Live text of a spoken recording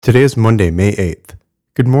Today is Monday, May 8th.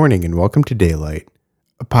 Good morning and welcome to Daylight,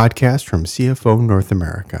 a podcast from CFO North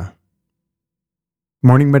America.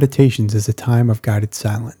 Morning Meditations is a time of guided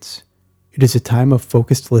silence. It is a time of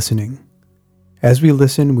focused listening. As we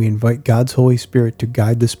listen, we invite God's Holy Spirit to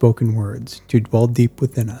guide the spoken words, to dwell deep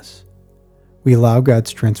within us. We allow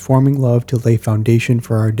God's transforming love to lay foundation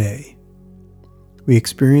for our day. We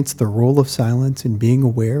experience the role of silence in being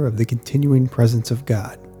aware of the continuing presence of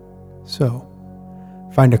God. So,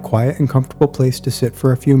 find a quiet and comfortable place to sit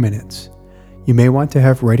for a few minutes. You may want to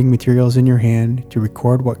have writing materials in your hand to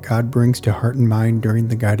record what God brings to heart and mind during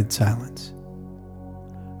the guided silence.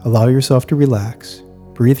 Allow yourself to relax,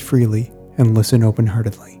 breathe freely, and listen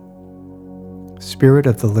open-heartedly. Spirit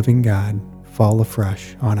of the living God, fall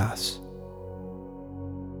afresh on us.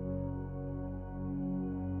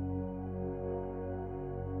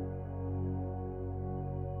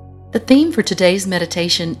 The theme for today's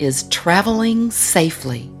meditation is Traveling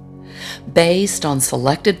Safely, based on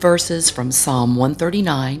selected verses from Psalm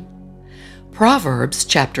 139, Proverbs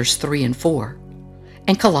chapters 3 and 4,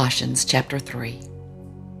 and Colossians chapter 3.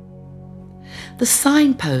 The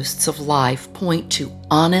signposts of life point to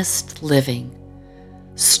honest living,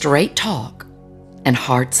 straight talk, and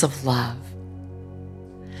hearts of love.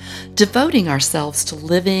 Devoting ourselves to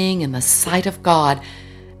living in the sight of God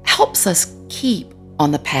helps us keep on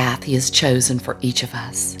the path He has chosen for each of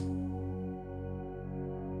us.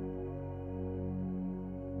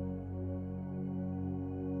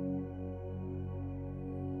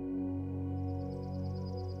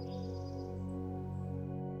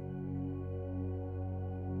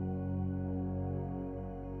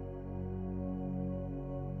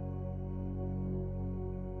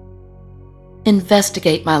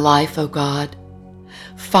 Investigate my life, O God.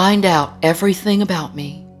 Find out everything about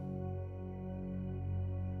me.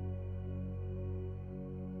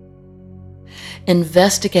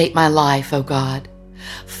 Investigate my life, O God.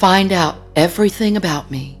 Find out everything about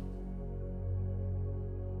me.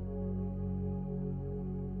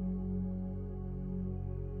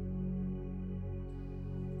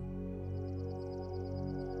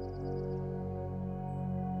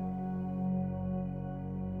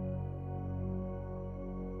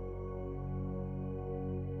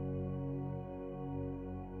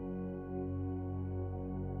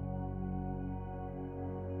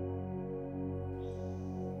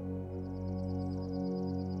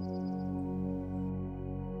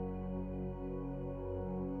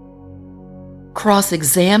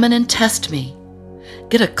 Cross-examine and test me.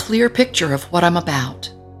 Get a clear picture of what I'm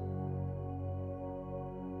about.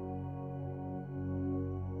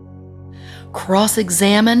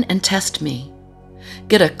 Cross-examine and test me.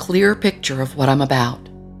 Get a clear picture of what I'm about.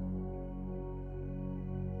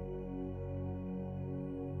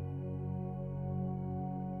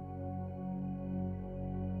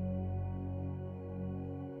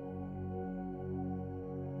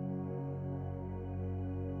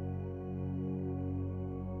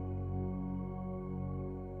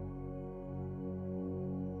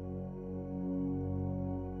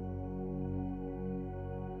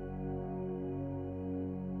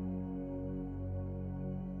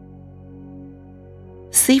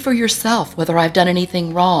 See for yourself whether I've done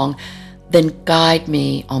anything wrong, then guide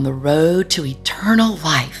me on the road to eternal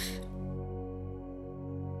life.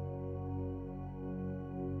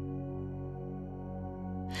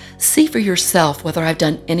 See for yourself whether I've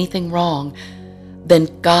done anything wrong,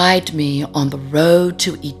 then guide me on the road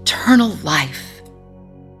to eternal life.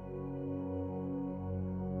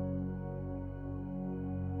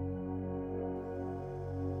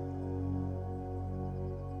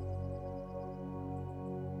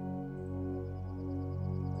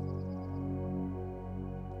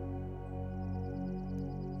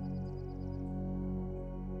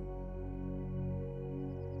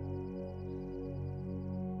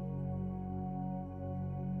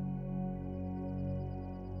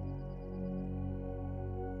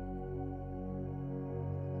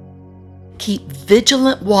 Keep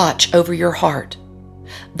vigilant watch over your heart.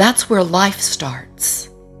 That's where life starts.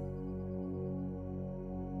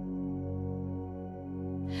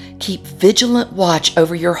 Keep vigilant watch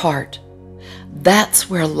over your heart. That's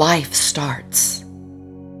where life starts.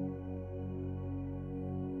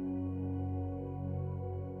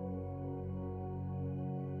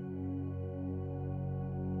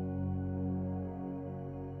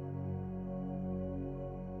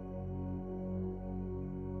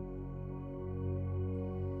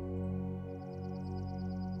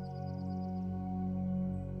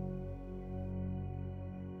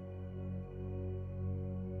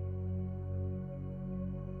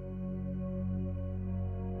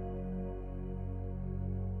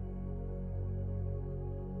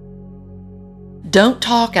 Don't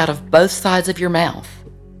talk out of both sides of your mouth.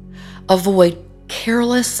 Avoid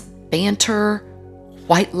careless banter,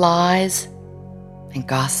 white lies, and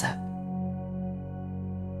gossip.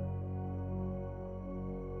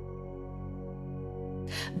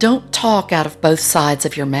 Don't talk out of both sides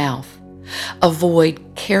of your mouth. Avoid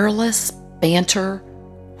careless banter,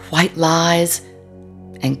 white lies,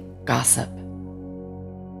 and gossip.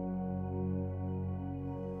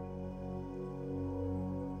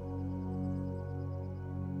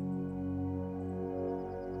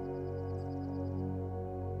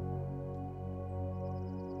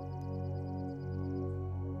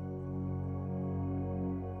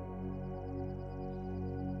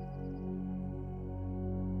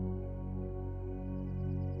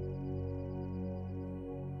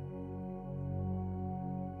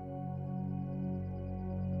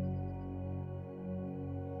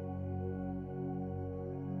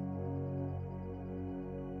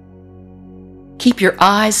 Keep your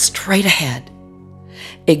eyes straight ahead.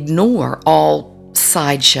 Ignore all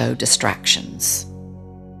sideshow distractions.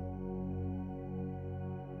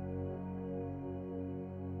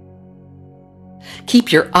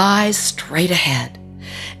 Keep your eyes straight ahead.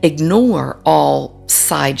 Ignore all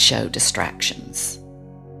sideshow distractions.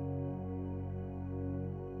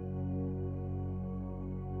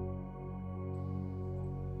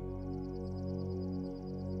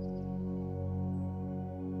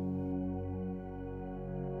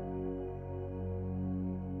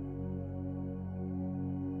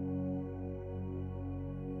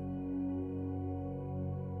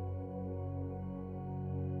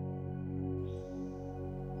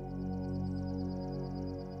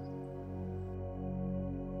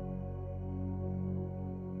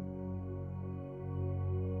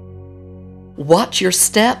 Watch your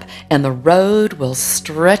step, and the road will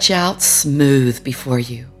stretch out smooth before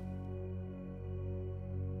you.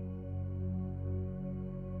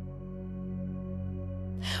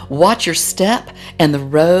 Watch your step, and the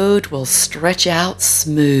road will stretch out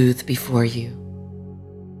smooth before you.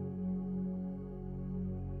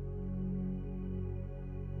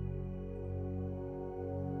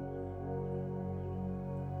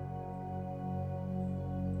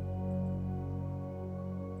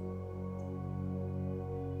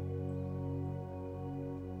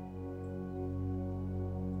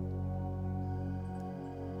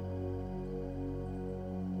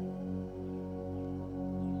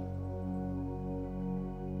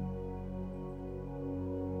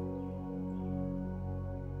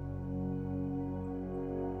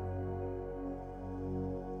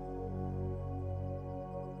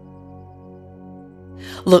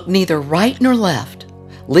 Look neither right nor left.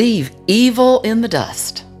 Leave evil in the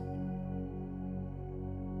dust.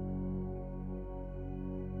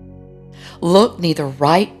 Look neither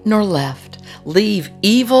right nor left. Leave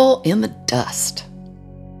evil in the dust.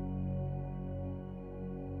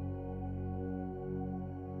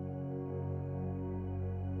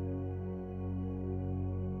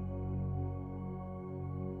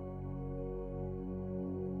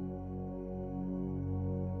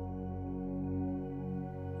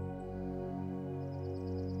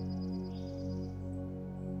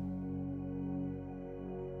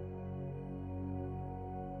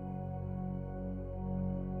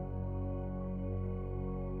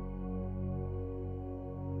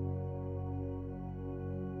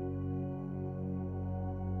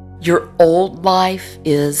 Your old life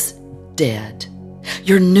is dead.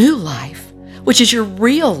 Your new life, which is your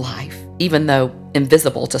real life, even though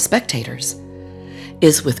invisible to spectators,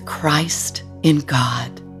 is with Christ in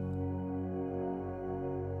God.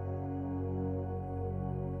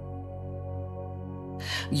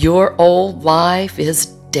 Your old life is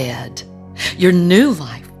dead. Your new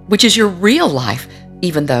life, which is your real life,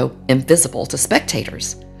 even though invisible to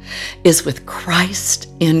spectators, is with Christ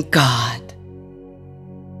in God.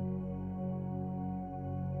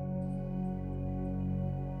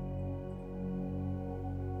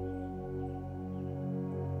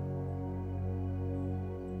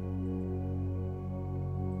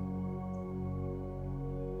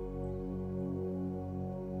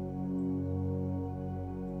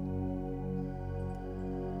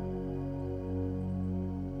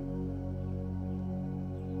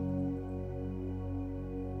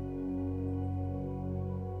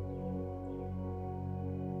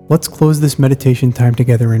 Let's close this meditation time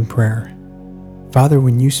together in prayer. Father,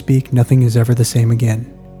 when you speak, nothing is ever the same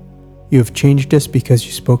again. You have changed us because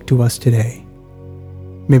you spoke to us today.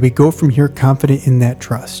 May we go from here confident in that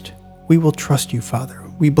trust. We will trust you, Father.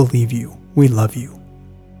 We believe you. We love you.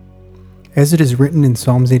 As it is written in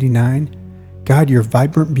Psalms 89, God, your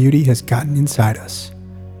vibrant beauty has gotten inside us.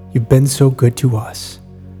 You've been so good to us.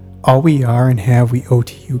 All we are and have we owe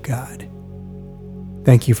to you, God.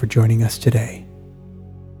 Thank you for joining us today.